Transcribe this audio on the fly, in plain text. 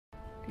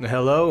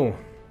Hello,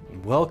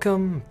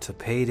 welcome to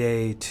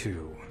Payday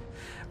 2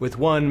 with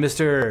one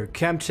Mr.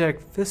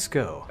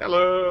 Fisko.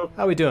 Hello.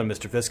 How we doing,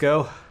 Mr.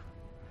 Fisko?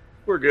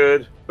 We're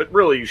good, but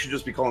really you should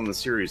just be calling the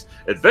series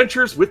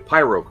Adventures with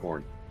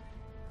Pyrocorn.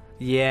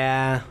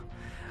 Yeah,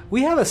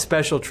 we have a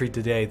special treat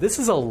today. This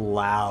is a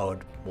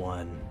loud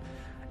one.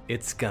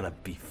 It's gonna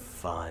be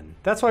fun.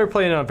 That's why we're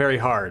playing it on very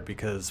hard,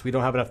 because we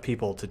don't have enough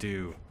people to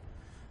do,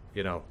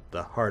 you know,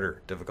 the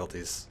harder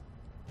difficulties.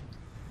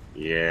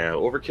 Yeah,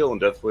 Overkill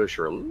and Deathwish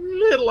are a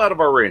little out of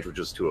our range with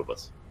just two of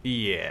us.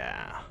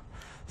 Yeah.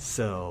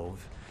 So,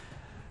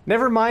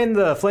 never mind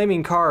the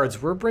flaming cards,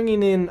 we're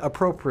bringing in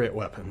appropriate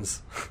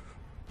weapons.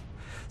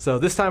 So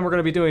this time we're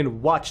going to be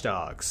doing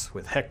Watchdogs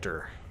with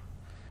Hector.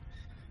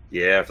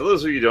 Yeah, for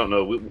those of you who don't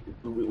know,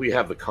 we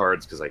have the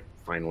cards because I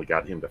finally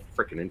got him to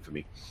frickin'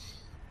 infamy.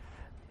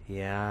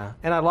 Yeah,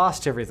 and I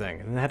lost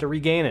everything and I had to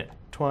regain it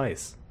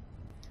twice.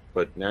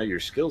 But now your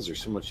skills are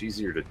so much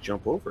easier to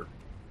jump over.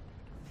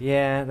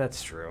 Yeah,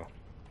 that's true.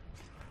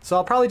 So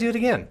I'll probably do it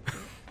again.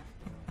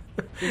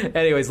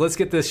 Anyways, let's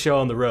get this show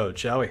on the road,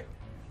 shall we?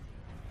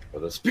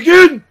 Let us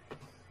begin!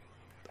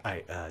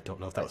 I don't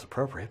know if that was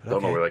appropriate, but Don't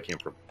okay. know where that came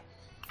from.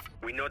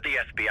 We know the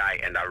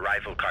FBI and our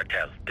rival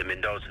cartel, the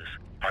Mendozas,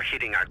 are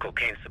hitting our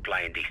cocaine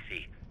supply in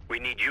D.C. We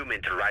need you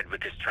men to ride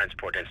with this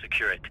transport and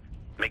secure it.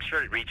 Make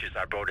sure it reaches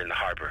our boat in the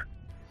harbor.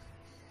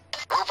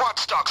 We're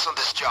watchdogs on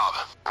this job.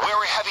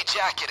 Wear a heavy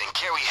jacket and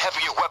carry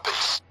heavier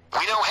weapons.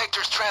 We know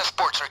Hector's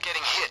transports are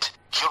getting hit.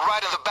 He'll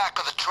ride in the back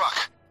of the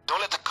truck. Don't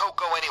let the coke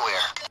go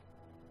anywhere.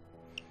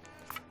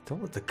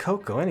 Don't let the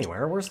coke go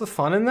anywhere? Where's the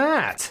fun in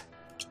that?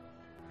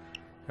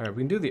 Alright,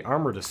 we can do the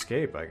armored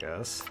escape, I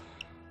guess.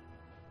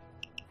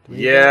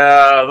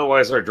 Yeah,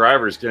 otherwise our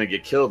driver's gonna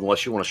get killed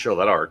unless you want to show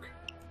that arc.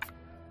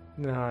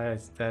 No,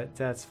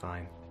 that's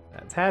fine.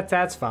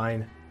 That's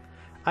fine.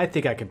 I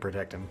think I can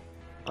protect him.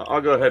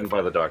 I'll go ahead and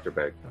buy the doctor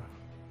bag.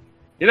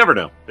 You never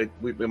know.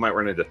 We might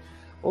run into...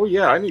 Oh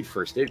yeah, I need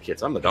first aid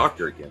kits. I'm the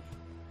doctor again.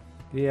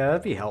 Yeah,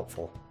 that'd be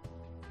helpful.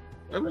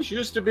 I was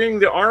used to being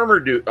the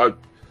armor dude.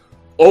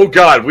 Oh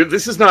god,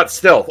 this is not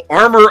stealth.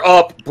 Armor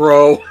up,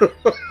 bro.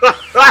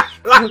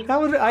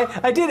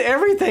 I did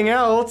everything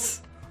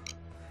else.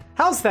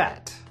 How's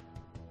that?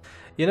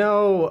 You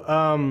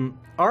know,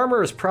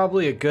 armor is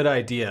probably a good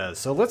idea,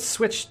 so let's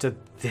switch to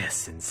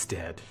this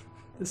instead.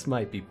 This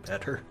might be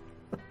better.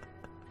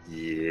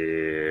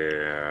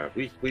 Yeah,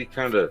 we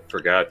kind of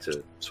forgot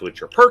to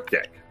switch our perk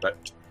deck,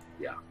 but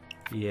yeah.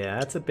 Yeah,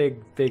 that's a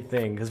big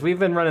thing, because we've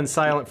been running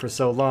silent for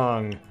so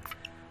long.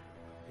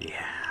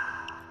 Yeah,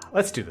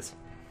 let's do this.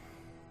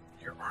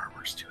 Your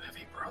armor's too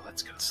heavy, bro.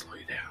 That's gonna slow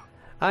you down.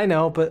 I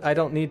know, but I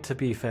don't need to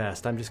be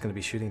fast. I'm just going to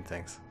be shooting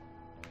things.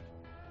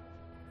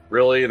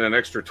 Really? And an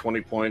extra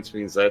 20 points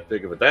means that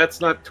big of a...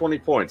 That's not 20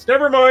 points.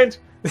 Never mind!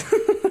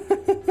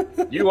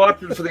 You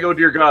opted for the oh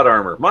dear god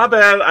armor. My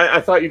bad.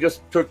 I thought you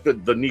just took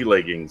the knee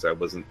leggings. I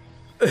wasn't...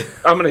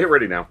 I'm gonna hit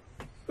ready now.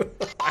 It's an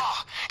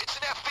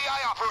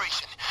FBI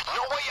operation.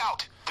 No way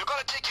out. They're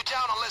gonna take you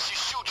down unless you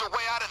shoot your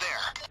way out of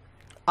there.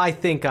 I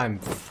think I'm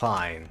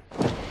fine.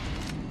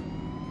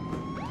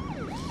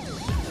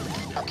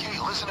 Okay,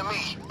 listen to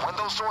me. When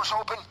those doors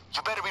open,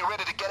 you better be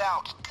ready to get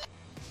out.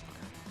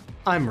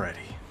 I'm ready.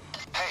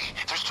 Hey,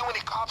 there's too many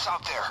cops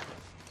out there.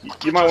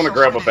 You might want to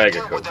grab a bag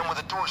of coke. Them when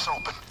the doors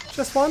open.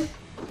 Just one?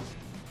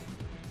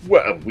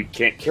 Well, we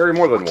can't carry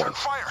more than one. Turn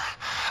fire.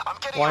 I'm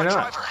getting Why your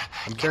not? driver.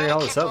 I'm carrying all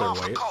this other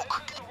weight.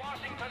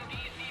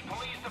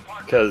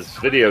 Because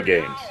video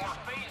games.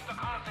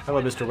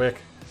 Hello, Mr. Wick.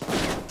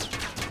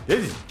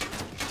 You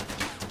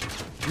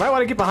might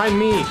want to get behind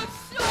me.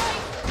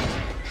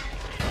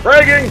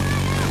 Fragging!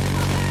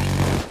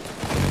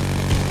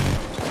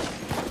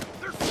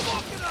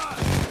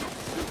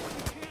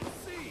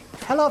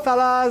 Hello,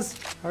 fellas.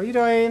 How are you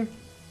doing?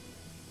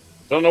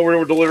 Don't know where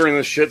we're delivering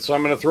this shit, so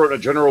I'm gonna throw it in a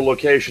general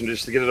location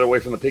just to get it away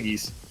from the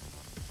piggies.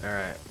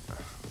 Alright.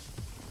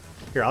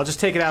 Here, I'll just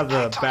take it out of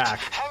the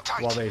back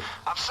while they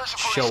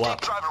show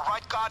up.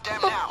 Right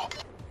goddamn now.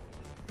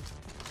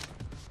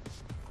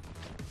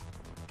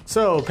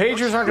 So,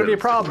 pagers aren't going to be a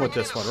problem with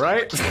this one,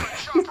 right?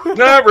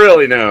 Not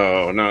really,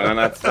 no. No,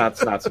 that's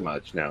not so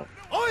much, no.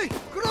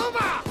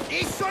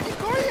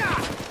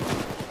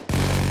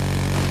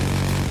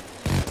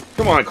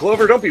 Come on,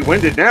 Clover, don't be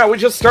winded now. We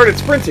just started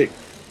sprinting.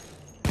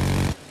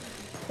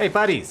 Hey,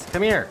 buddies,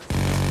 come here.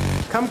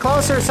 Come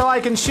closer so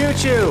I can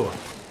shoot you.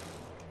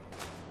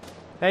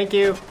 Thank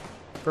you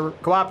for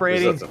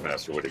cooperating. That's a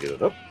faster way to get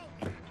it up.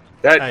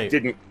 That Hey.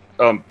 didn't...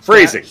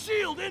 phrasing.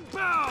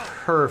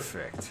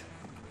 Perfect.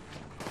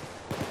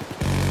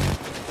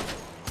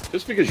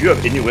 Just because you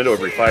have innuendo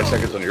every 5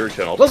 seconds on your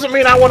channel doesn't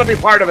mean I want to be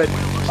part of it.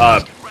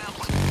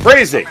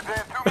 Phrasing.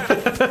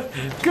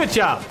 Good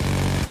job.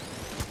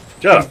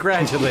 Shut up.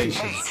 Congratulations.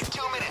 Hey,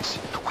 2 minutes.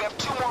 We have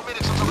 2 more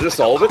minutes until Is this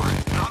all of it?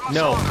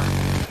 No.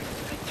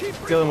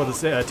 Dealing with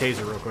a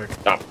taser real quick.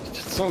 Oh,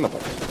 son of a...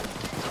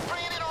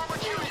 bringing in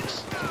armored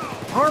units.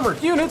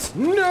 Armored units?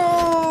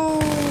 No!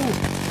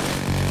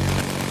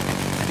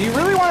 Do you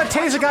really want to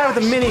tase a guy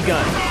with a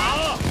minigun?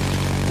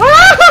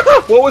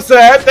 What was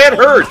that? That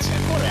hurt!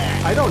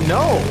 I don't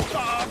know.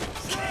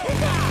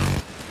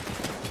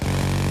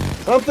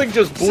 Something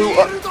just blew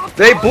up.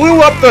 They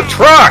blew up the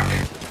truck!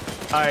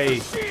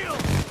 I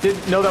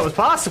didn't know that was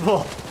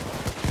possible.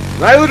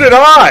 Neither did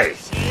I!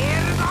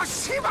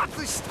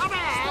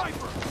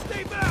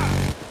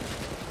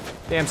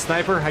 Damn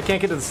sniper. I can't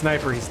get to the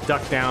sniper. He's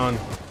ducked down.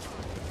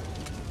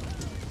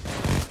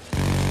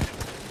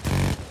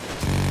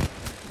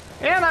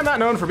 And I'm not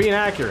known for being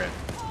accurate.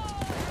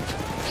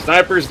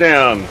 Sniper's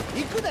down.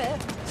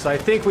 So I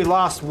think we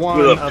lost one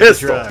With a of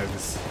pistol. the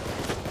drugs.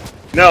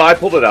 No, I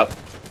pulled it up.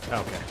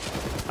 Okay.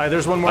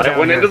 There's one more I down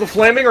went here. into the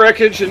flaming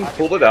wreckage and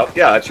pulled it out.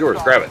 Yeah, that's yours.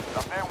 Grab it.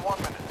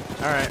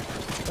 Alright.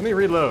 Let me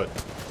reload.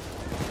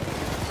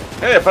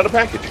 Hey, I found a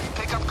package.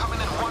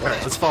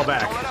 Alright, let's fall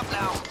back.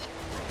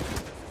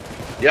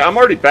 Yeah, I'm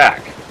already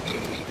back.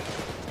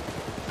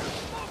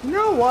 You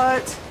know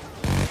what?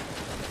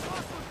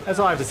 That's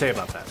all I have to say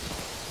about that.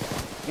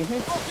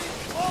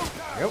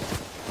 Yep.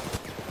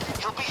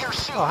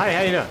 Oh, hi,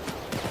 how you doing?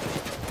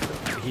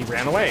 He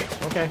ran away.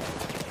 Okay.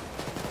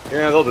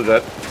 Yeah, they'll do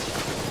that.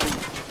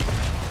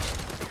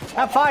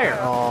 Have fire!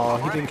 Oh,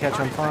 he didn't catch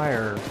on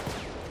fire.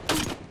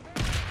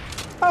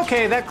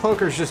 Okay, that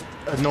cloaker's just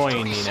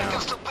annoying me now.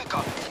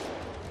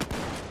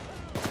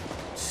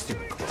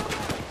 Stupid cloaker.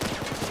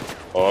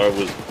 I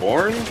was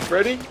born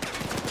ready?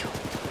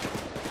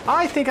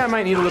 I think I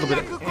might need a little bit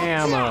of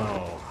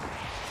ammo.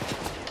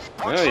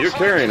 Yeah, you're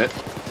carrying it.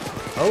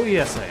 Oh,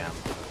 yes, I am.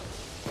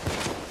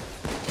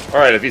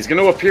 Alright, if he's going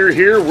to appear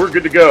here, we're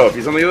good to go. If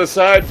he's on the other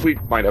side, we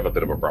might have a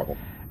bit of a problem.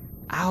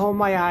 Ow,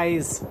 my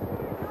eyes.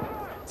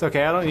 It's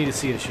okay, I don't need to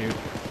see to shoot.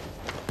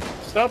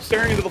 Stop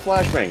staring into the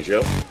flashbangs,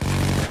 Joe.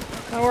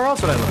 Now, where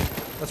else would I look?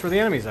 That's where the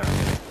enemies are.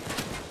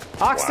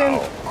 Oxton!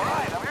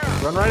 Wow.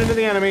 Run right into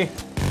the enemy.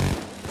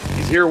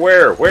 He's here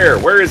where?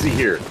 Where is he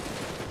here?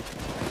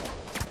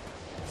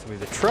 So we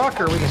the truck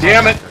or we can...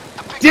 Damn it!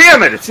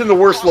 Damn it! It's in the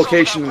worst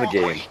location in the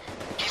game.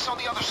 He's on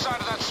the other side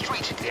of that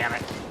street. Damn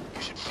it.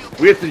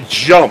 We have to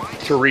jump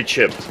to reach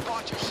him.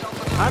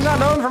 I'm not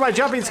known for my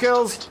jumping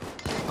skills.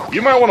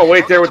 You might want to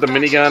wait there with the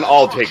minigun.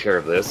 I'll take care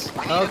of this.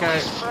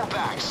 Okay.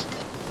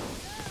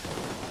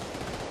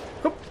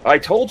 I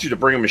told you to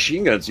bring a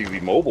machine gun so you can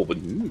be mobile, but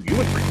you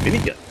went for a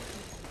minigun.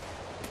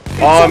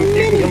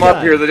 You can come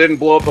up here. They didn't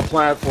blow up the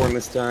platform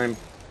this time.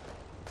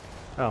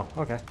 Oh,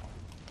 okay.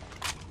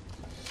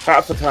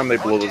 Half the time they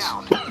blow this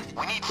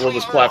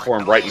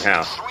platform right in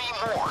half.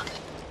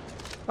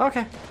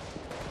 Okay.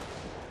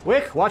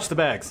 Wick, watch the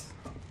bags.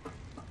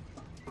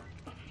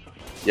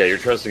 Yeah, you're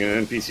trusting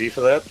an NPC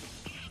for that?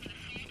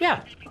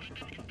 Yeah.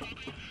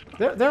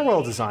 They're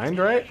well designed,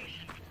 right?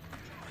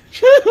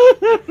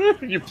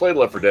 You played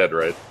Left 4 Dead,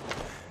 right?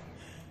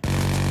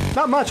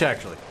 Not much,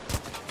 actually.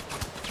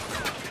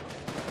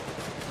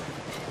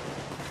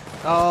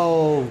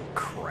 Oh,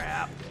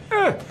 crap.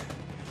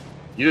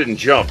 You didn't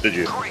jump, did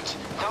you?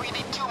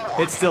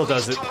 It still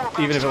does it,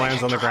 even if it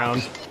lands on the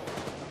ground.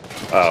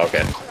 Oh,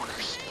 okay.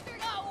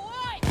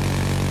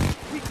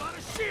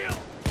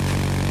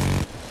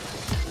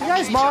 You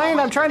guys mind?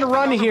 I'm trying to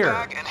run here.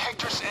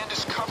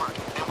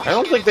 I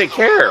don't think they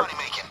care.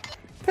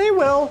 They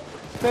will.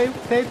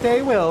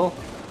 They will.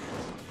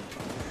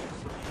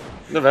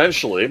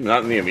 Eventually,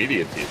 not in the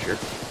immediate future.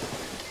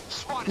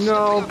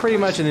 No, pretty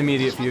much in the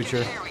immediate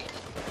future.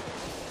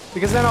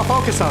 Because then I'll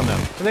focus on them,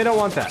 and they don't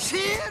want that.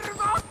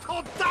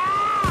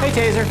 Hey,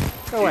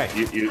 Taser, go away.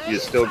 You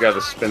still got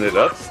to spin it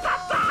up?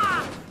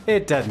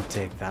 It doesn't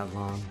take that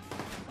long.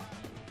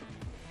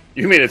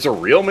 You mean it's a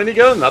real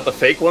minigun, not the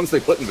fake ones they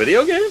put in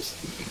video games?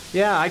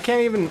 Yeah, I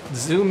can't even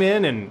zoom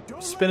in and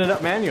spin it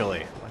up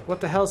manually. Like,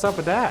 what the hell's up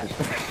with that?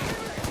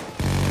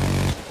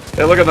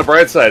 Hey, look on the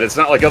bright side. It's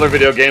not like other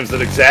video games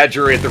that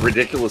exaggerate the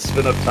ridiculous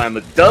spin-up time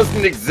that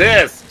doesn't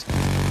exist.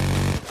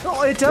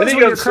 Oh, it does when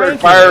you're Miniguns start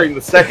cranking. firing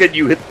the second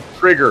you hit the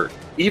trigger,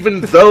 even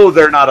though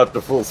they're not up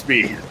to full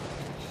speed.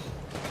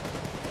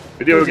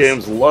 Video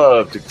games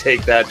love to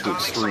take that to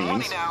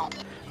extremes.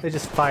 They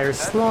just fire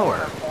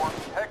slower.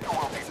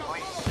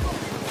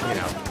 You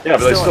know, Yeah,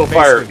 but they still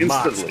fire basically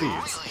Mach instantly.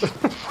 speeds.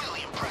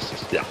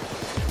 Yeah.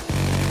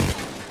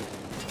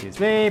 Excuse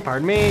me,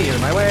 pardon me, you're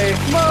in my way.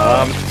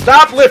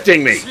 Stop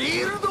lifting me!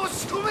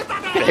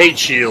 I hate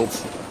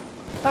shields.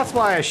 That's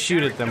why I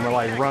shoot at them while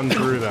I run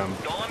through them.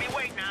 Don't let me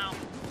wait now.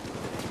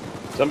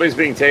 Somebody's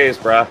being tased,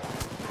 brah.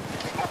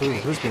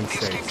 Who's being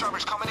safe?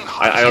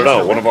 I don't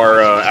know, one of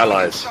our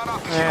allies. I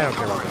don't care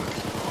about them.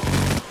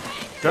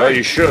 Oh,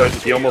 you should.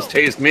 He almost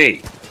tased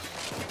me.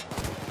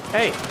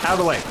 Hey, out of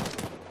the way.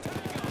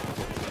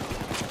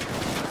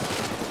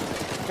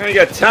 I ain't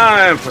got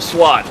time for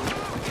SWAT.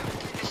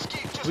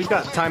 We've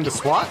got time to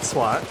SWAT.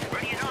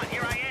 Ready and on,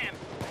 here I am.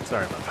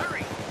 Sorry about that.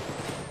 Hurry.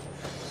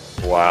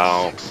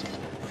 Wow.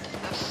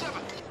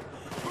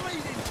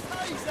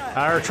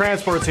 Our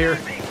transport's here.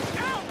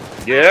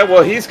 Yeah,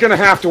 well, he's gonna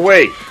have to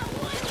wait.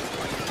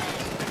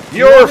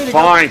 You're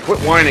fine. Quit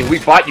whining. We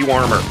bought you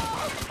armor.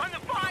 Under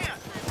fire!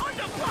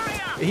 Under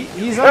fire!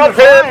 He's Help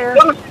under fire.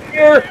 him!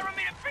 Here! Tearing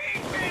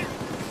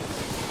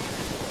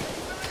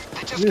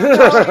me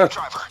to pieces!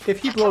 If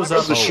he blows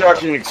up, That's a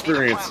shocking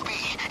experience.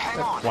 Hang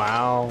on.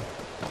 Wow.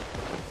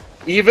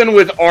 Even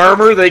with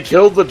armor, they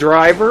killed the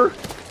driver?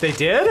 They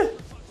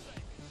did?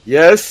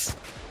 Yes.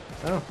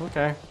 Oh,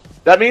 okay.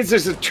 That means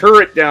there's a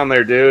turret down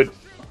there, dude.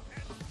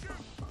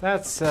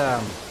 That's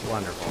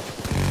wonderful.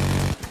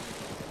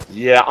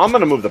 Yeah, I'm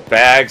gonna move the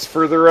bags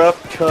further up,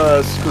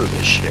 cause screw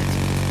this shit.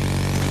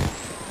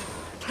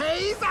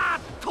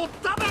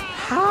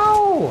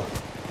 How?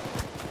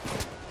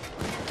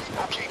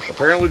 Okay, people.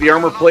 Apparently the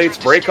armor plates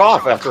break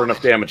off after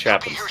enough damage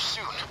happens. Here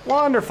soon.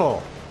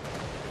 Wonderful.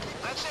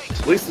 That's it.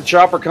 At least the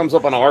chopper comes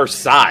up on our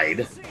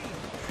side.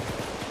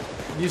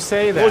 You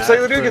say that. Looks like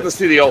we do but- get to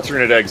see the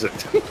alternate exit.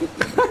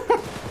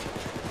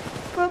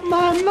 But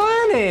my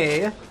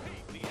money.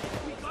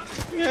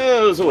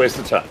 Yeah, it was a waste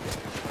of time.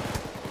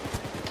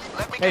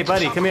 Let me Hey, get the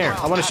buddy, chopper come here.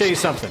 ground, I want to show you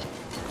Pastor. something.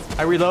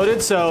 I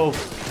reloaded, so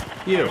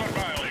you.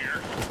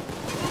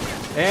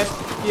 And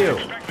you.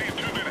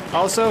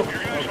 Also,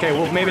 okay,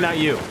 well, maybe not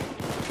you.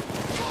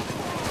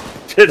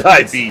 Did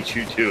I beat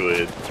you to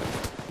it?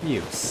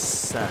 You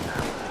son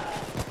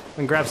of a...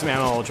 And grab some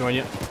ammo, I'll join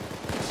you.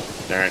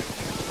 Alright.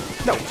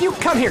 No, you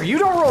come here. You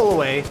don't roll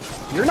away.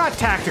 You're not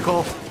tactical.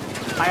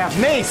 I have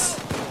mace.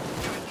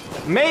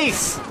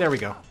 Mace! There we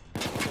go.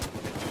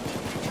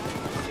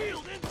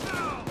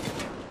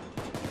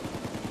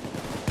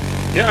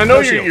 Yeah, I know No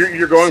you're, shields.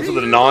 you're going for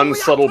the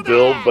non-subtle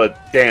build,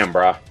 but damn,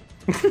 brah.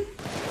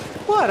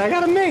 What? I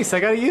got a mace. I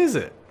gotta use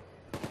it.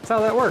 That's how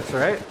that works,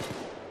 right?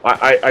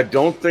 I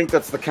don't think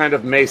that's the kind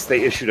of mace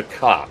they issue to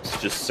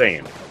cops, just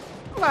saying.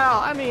 Well,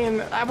 I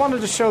mean, I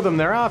wanted to show them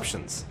their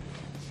options.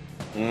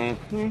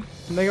 Mm-hmm. And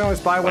they can always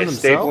buy one By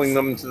themselves. stapling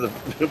them to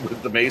the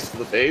with the mace to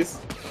the face.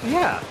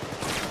 Yeah.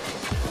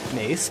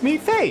 Mace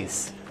meet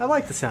face. I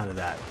like the sound of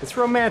that. It's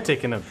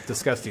romantic in a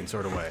disgusting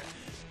sort of way.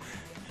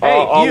 Hey,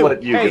 I'll you.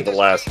 let you Hey. get the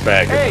last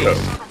bag Hey. of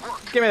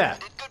coke. Give me that.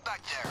 Did good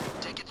back there.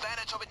 Take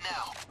advantage of it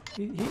now.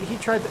 He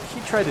tried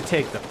to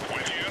take them.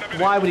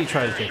 Why would he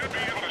try to take them?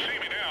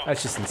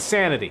 That's just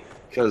insanity.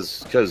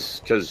 Cause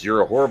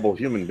you're a horrible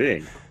human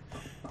being.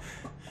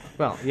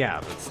 Well, yeah,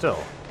 but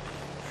still.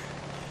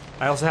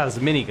 I also have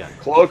this minigun.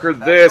 Cloaker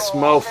this,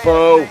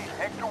 mofo.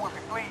 Hector will be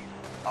pleased.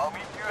 I'll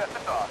meet you at the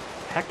dock.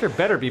 Hector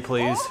better be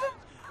pleased.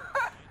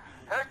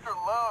 Hector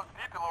loves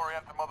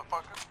detail-oriented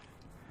motherfuckers.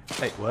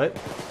 Hey, what?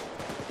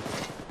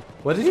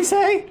 What did he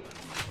say?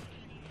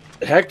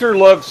 Hector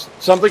loves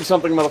something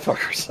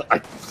motherfuckers.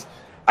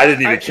 I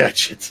didn't even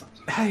catch it.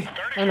 Hey,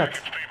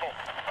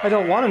 I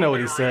don't want to know what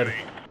he said.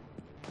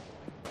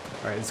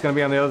 Alright, it's gonna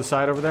be on the other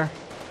side over there?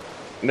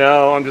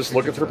 No, I'm just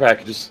looking for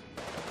packages.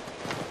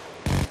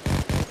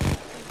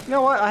 You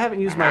know what? I haven't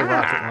used my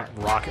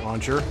rocket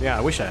launcher. Yeah,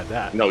 I wish I had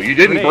that. No, you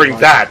didn't Grenade bring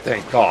launcher. that,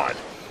 thank God.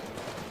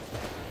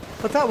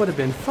 But that would have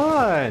been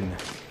fun.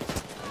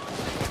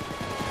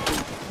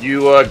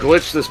 You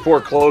glitched this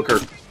poor cloaker.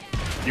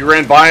 You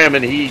ran by him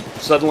and he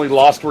suddenly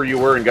lost where you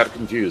were and got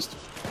confused.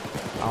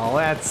 Oh,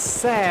 that's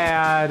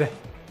sad.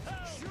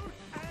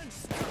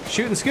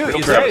 Shoot and scoot, Real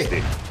you say?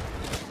 travesty.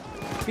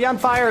 Be on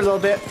fire a little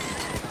bit.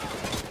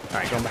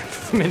 Alright, going back to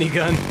the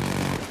minigun.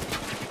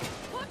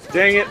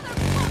 Dang it.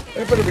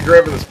 I better be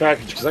grabbing this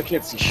package because I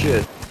can't see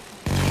shit.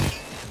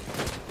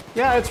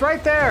 Yeah, it's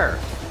right there.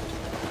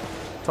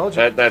 Told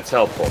you. That's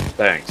helpful.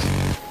 Thanks.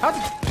 How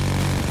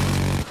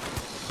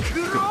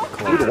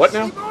Ooh, the what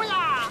now?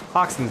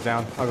 Hoxton's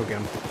down. I'll go get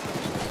him.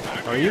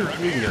 Oh, you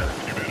can get him.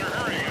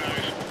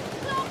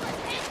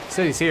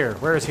 City's here.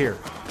 Where is here?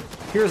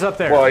 Here's up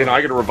there. Well, you know,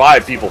 I can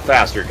revive people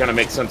faster. It kind of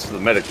makes sense for the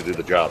medic to do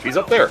the job. He's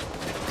up there.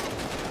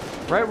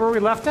 Right where we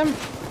left him?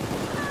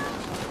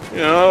 You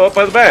know, up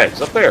by the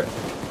bags. Up there.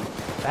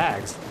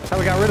 Bags. That's how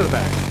we got rid of the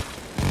bags.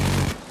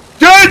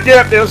 Good!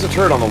 Yep, there's a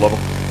turret on the level.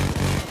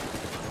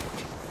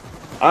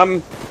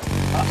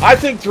 I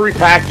think 3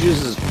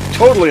 packages is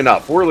totally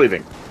enough. We're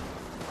leaving.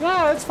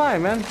 Yeah, it's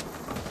fine, man.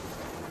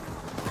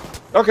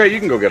 Okay, you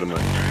can go get him then.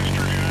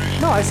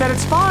 No, I said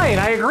it's fine.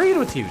 I agreed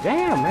with you.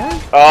 Damn,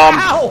 man.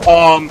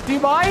 Ow! Do you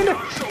mind?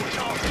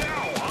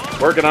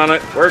 Working on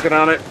it. Working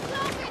on it.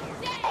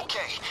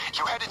 Okay,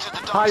 you headed to the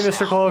docks Hi,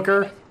 Mr. now.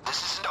 Cloaker.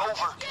 This isn't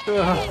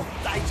over. Ugh.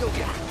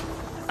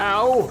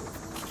 Ow.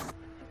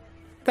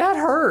 That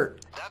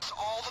hurt. That's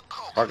all the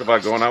coke. Talk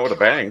about going out with a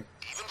bang.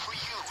 Even for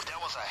you, that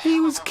was a He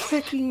hell was of a lift.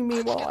 kicking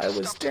me while I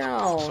was So we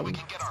down. can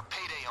get our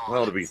payday on.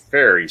 Well, to be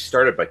fair, he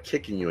started by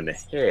kicking you in the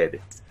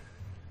head.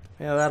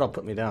 Yeah, that'll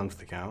put me down for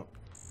the count.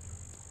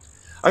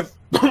 I've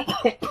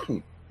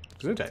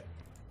Gesundheit.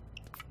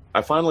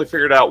 I finally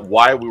figured out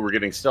why we were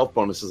getting stealth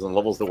bonuses on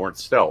levels that weren't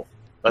stealth.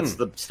 That's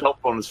the stealth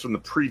bonus from the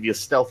previous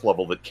stealth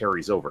level that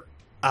carries over.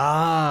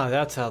 Ah,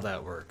 that's how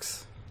that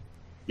works.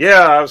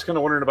 Yeah, I was kind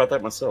of wondering about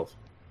that myself.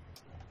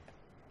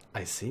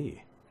 I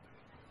see.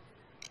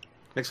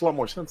 Makes a lot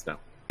more sense now.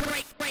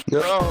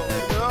 No.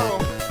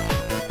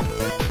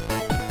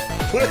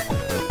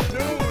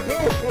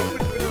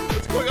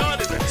 What's going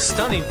on in there?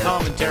 Stunning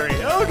commentary.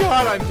 Oh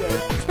god, I'm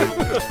dead.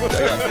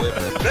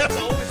 That's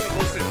always the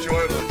most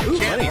enjoyable. You Ooh,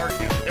 can't money.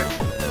 argue.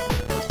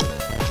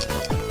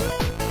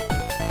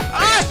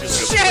 Ah,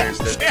 just shit!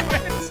 wasted. Damn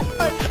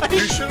it! You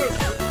should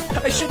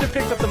have. I shouldn't have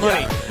picked up the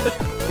money.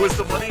 Was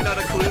the money not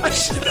included in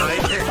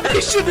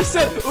He should have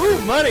said, "Ooh,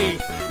 money."